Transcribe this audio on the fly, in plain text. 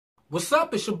What's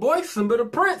up? It's your boy Simba the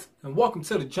Prince, and welcome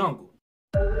to the jungle.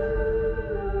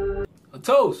 A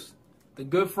toast to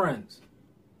good friends.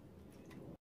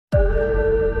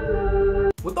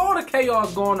 With all the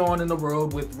chaos going on in the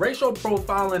world with racial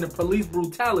profiling and police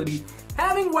brutality,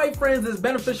 having white friends is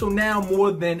beneficial now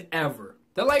more than ever.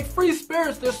 They're like free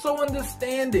spirits, they're so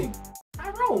understanding.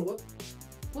 Tyrone,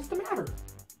 what's the matter?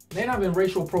 Man, I've been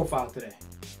racial profiled today.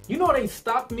 You know they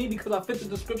stopped me because I fit the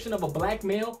description of a black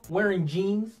male wearing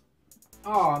jeans?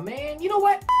 Aw, man, you know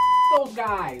what? Those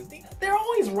guys. They're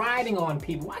always riding on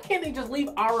people. Why can't they just leave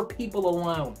our people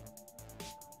alone?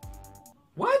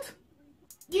 What?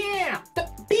 Yeah, the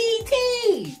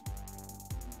BT!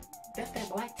 That's that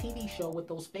black TV show with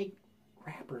those fake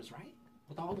rappers, right?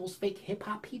 With all those fake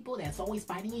hip-hop people that's always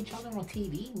fighting each other on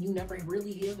TV and you never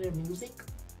really hear their music?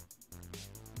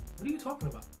 What are you talking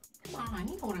about? Come on,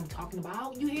 you know what I'm talking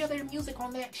about. You hear their music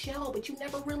on that show, but you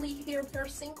never really hear their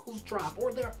singles drop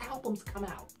or their albums come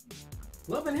out.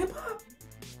 Love and Hip Hop?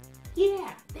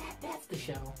 Yeah, that's the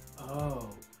show.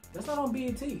 Oh, that's not on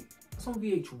BET. That's on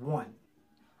VH1.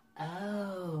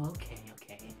 Oh, okay.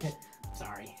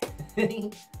 Sorry.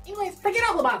 Anyways, forget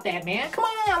all about that, man. Come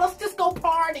on, let's just go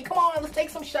party. Come on, let's take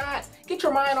some shots. Get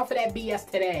your mind off of that BS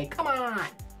today. Come on.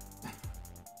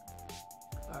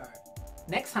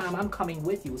 Next time I'm coming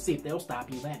with you. See if they'll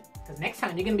stop you then. Because next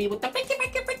time you're going to be with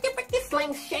the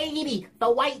Slim Shady,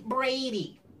 the White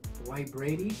Brady. The White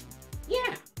Brady?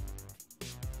 Yeah.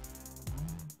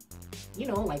 You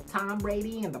know, like Tom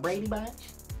Brady and the Brady Bunch.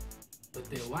 But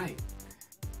they're white.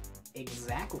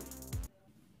 Exactly.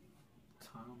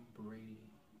 Tom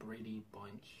Brady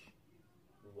Bunch,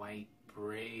 White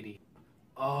Brady.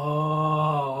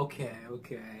 Oh, okay.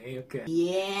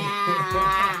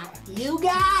 Yeah, you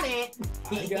got it.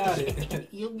 I got it.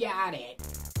 You got it.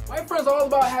 White friends are all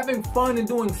about having fun and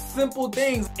doing simple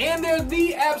things, and they're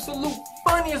the absolute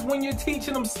funniest when you're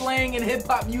teaching them slang and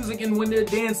hip-hop music and when they're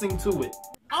dancing to it.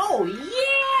 Oh,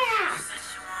 yeah!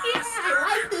 Yeah,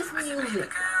 I like this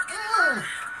music.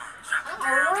 All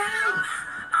right.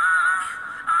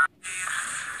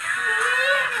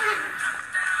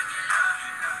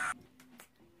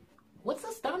 What's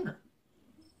a stunner?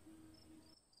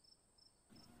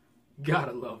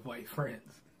 Gotta love white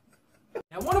friends.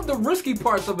 Now, one of the risky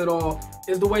parts of it all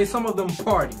is the way some of them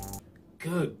party.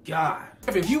 Good God.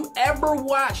 If you ever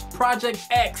watched Project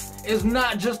X, it's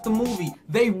not just a movie.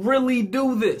 They really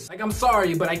do this. Like, I'm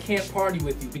sorry, but I can't party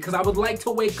with you because I would like to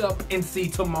wake up and see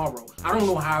tomorrow. I don't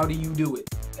know how do you do it.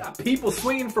 Got people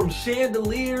swinging from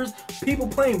chandeliers, people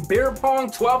playing beer pong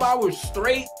 12 hours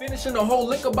straight, finishing a whole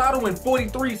liquor bottle in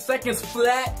 43 seconds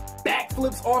flat,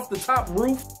 backflips off the top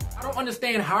roof. I don't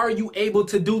understand how are you able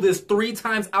to do this 3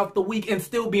 times out the week and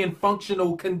still be in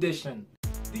functional condition?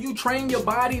 Do you train your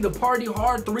body to party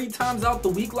hard 3 times out the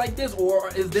week like this? Or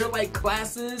is there like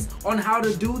classes on how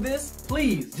to do this?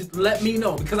 Please, just let me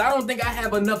know because I don't think I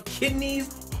have enough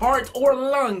kidneys, heart, or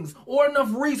lungs, or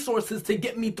enough resources to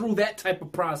get me through that type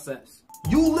of process.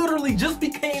 You literally just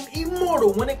became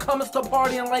immortal when it comes to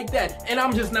partying like that, and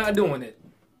I'm just not doing it.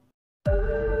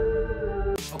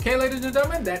 Okay, ladies and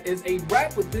gentlemen, that is a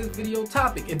wrap with this video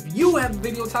topic. If you have a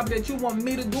video topic that you want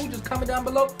me to do, just comment down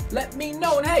below, let me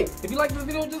know. And hey, if you like this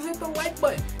video, just hit the like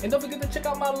button. And don't forget to check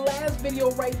out my last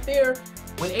video right there,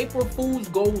 when April Fool's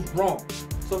goes wrong.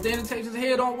 So if the annotations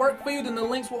here don't work for you, then the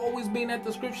links will always be in that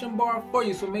description bar for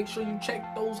you. So make sure you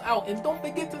check those out. And don't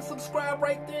forget to subscribe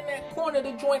right there in that corner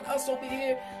to join us over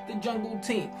here, the Jungle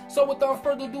Team. So without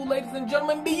further ado, ladies and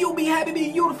gentlemen, be you, be happy,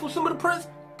 be beautiful. Simba the Prince,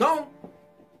 gone.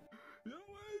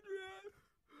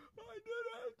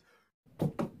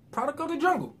 Product of the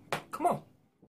jungle. Come on.